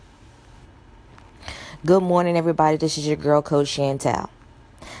Good morning, everybody. This is your girl, Coach Chantel.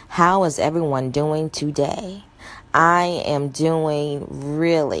 How is everyone doing today? I am doing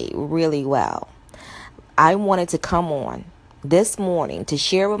really, really well. I wanted to come on this morning to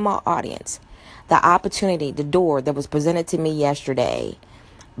share with my audience the opportunity, the door that was presented to me yesterday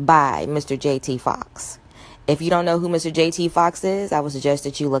by Mr. J.T. Fox. If you don't know who Mr. J.T. Fox is, I would suggest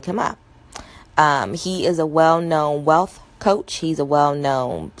that you look him up. He is a well-known wealth coach. He's a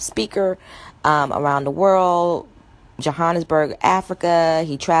well-known speaker around the world, Johannesburg, Africa.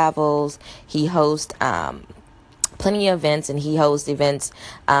 He travels. He hosts plenty of events, and he hosts events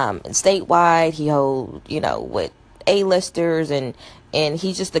statewide. He holds, with A-listers, and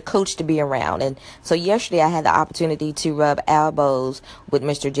he's just the coach to be around. And so yesterday I had the opportunity to rub elbows with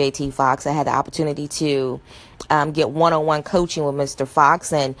Mr. J.T. Fox. I had the opportunity to get one-on-one coaching with Mr.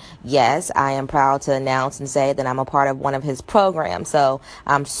 Fox. And yes, I am proud to announce and say that I'm a part of one of his programs. So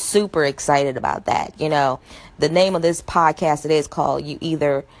I'm super excited about that. The name of this podcast today is called You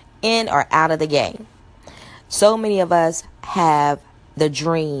Either In or Out of the Game. So many of us have the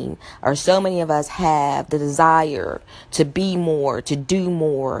dream, or so many of us have the desire to be more, to do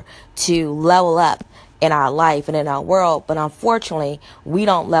more, to level up in our life and in our world. But unfortunately, we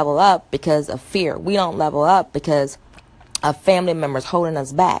don't level up because of fear. We don't level up because of family members holding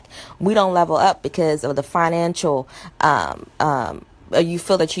us back. We don't level up because of the financial, you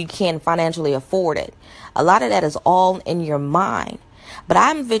feel that you can't financially afford it. A lot of that is all in your mind. But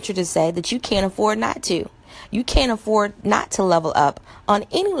I'm venture to say that you can't afford not to. You can't afford not to level up on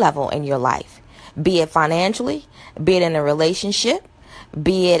any level in your life, be it financially, be it in a relationship,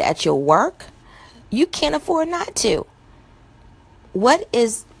 be it at your work. You can't afford not to. What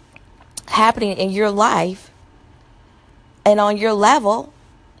is happening in your life and on your level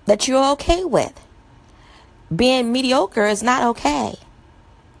that you're okay with? Being mediocre is not okay.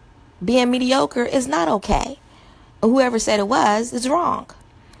 Being mediocre is not okay. Whoever said it was is wrong.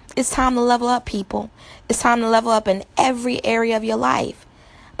 It's time to level up, people. It's time to level up in every area of your life.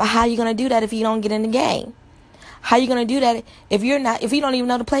 But how are you going to do that if you don't get in the game? How are you going to do that if you don't even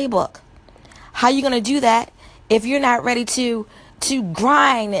know the playbook? How are you going to do that if you're not ready to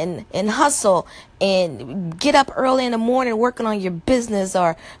grind and hustle and get up early in the morning working on your business,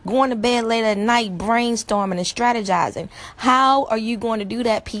 or going to bed late at night brainstorming and strategizing? How are you going to do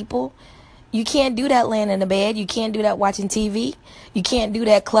that, people? You can't do that laying in the bed. You can't do that watching TV. You can't do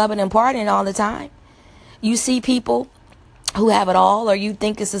that clubbing and partying all the time. You see people who have it all, or you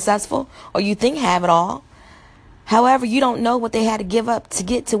think is successful, or you think have it all. However, you don't know what they had to give up to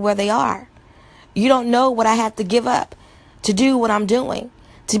get to where they are. You don't know what I have to give up to do what I'm doing,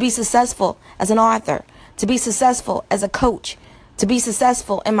 to be successful as an author, to be successful as a coach, to be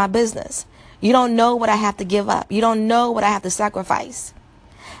successful in my business. You don't know what I have to give up. You don't know what I have to sacrifice.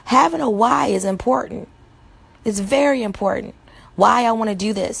 Having a why is important. It's very important. Why I want to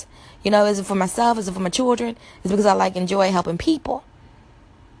do this. Is it for myself? Is it for my children? Is it because I enjoy helping people?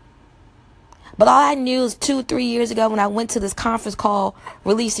 But all I knew is 2-3 years ago when I went to this conference called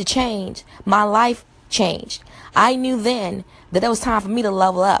Release to Change, my life changed. I knew then that it was time for me to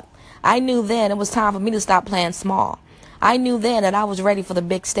level up. I knew then it was time for me to stop playing small. I knew then that I was ready for the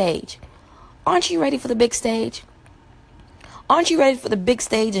big stage. Aren't you ready for the big stage? Aren't you ready for the big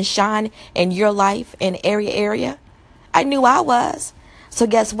stage and shine in your life in area? I knew I was. So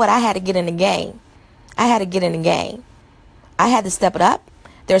guess what? I had to get in the game. I had to step it up.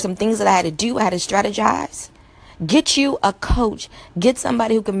 There are some things that I had to do. I had to strategize. Get you a coach. Get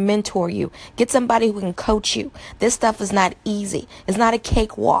somebody who can mentor you. Get somebody who can coach you. This stuff is not easy. It's not a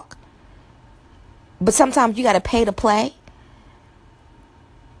cakewalk. But sometimes you got to pay to play.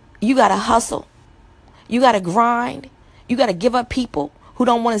 You got to hustle. You got to grind. You got to give up people who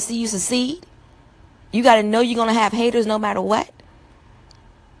don't want to see you succeed. You got to know you're going to have haters no matter what.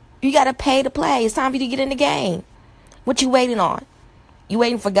 You got to pay to play. It's time for you to get in the game. What you waiting on? You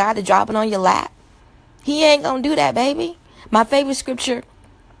waiting for God to drop it on your lap? He ain't going to do that, baby. My favorite scripture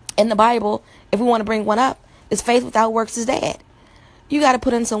in the Bible, if we want to bring one up, is faith without works is dead. You got to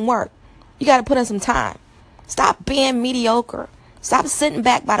put in some work. You got to put in some time. Stop being mediocre. Stop sitting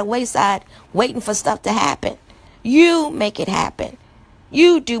back by the wayside waiting for stuff to happen. You make it happen.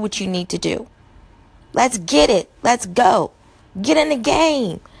 You do what you need to do. Let's get it. Let's go. Get in the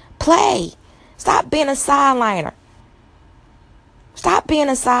game. Play. Stop being a sideliner. Stop being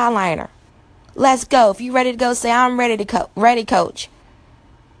a sideliner. Let's go. If you're ready to go, say, I'm ready to ready, coach.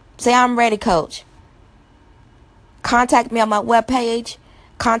 Say, I'm ready, coach. Contact me on my webpage.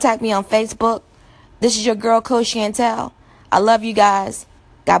 Contact me on Facebook. This is your girl, Coach Chantel. I love you guys.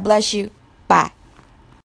 God bless you. Bye.